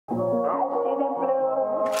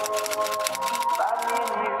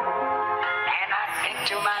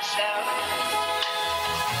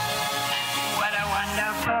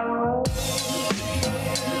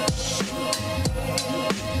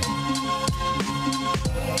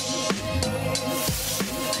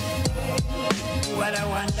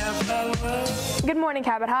Good morning,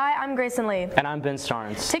 Cabot High. I'm Grayson Lee. And I'm Ben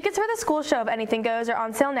Starnes. Tickets for the school show of Anything Goes are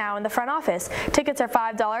on sale now in the front office. Tickets are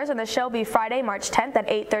 $5 and the show will be Friday, March 10th at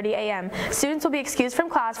 8:30 a.m. Students will be excused from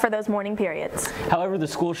class for those morning periods. However, the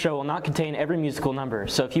school show will not contain every musical number,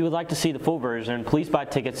 so if you would like to see the full version, please buy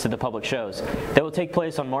tickets to the public shows. They will take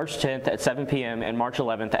place on March 10th at 7 p.m. and March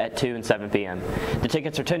 11th at 2 and 7 p.m. The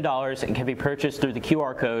tickets are $10 and can be purchased through the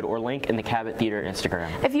QR code or link in the Cabot Theater Instagram.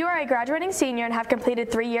 If you are a graduating senior and have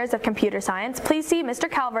completed 3 years of computer science, please see Mr.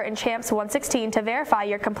 Calvert in Champs 116 to verify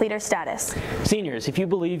your completer status. Seniors, if you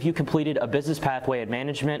believe you completed a business pathway in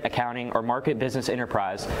management, accounting, or market business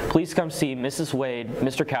enterprise, please come see Mrs. Wade,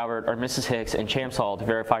 Mr. Calvert, or Mrs. Hicks in Champs Hall to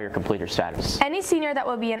verify your completer status. Any senior that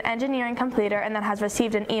will be an engineering completer and that has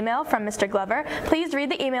received an email from Mr. Glover, please read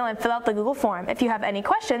the email and fill out the Google form. If you have any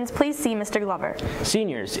questions, please see Mr. Glover.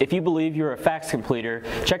 Seniors, if you believe you're a fax completer,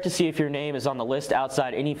 check to see if your name is on the list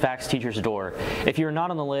outside any fax teacher's door. If you are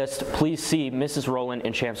not on the list, please see Mrs. Rowland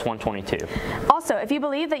in Champs 122. Also, if you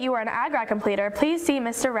believe that you are an AgRat completer, please see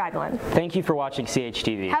Mr. Ragland. Thank you for watching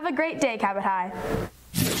CHTV. Have a great day, Cabot High.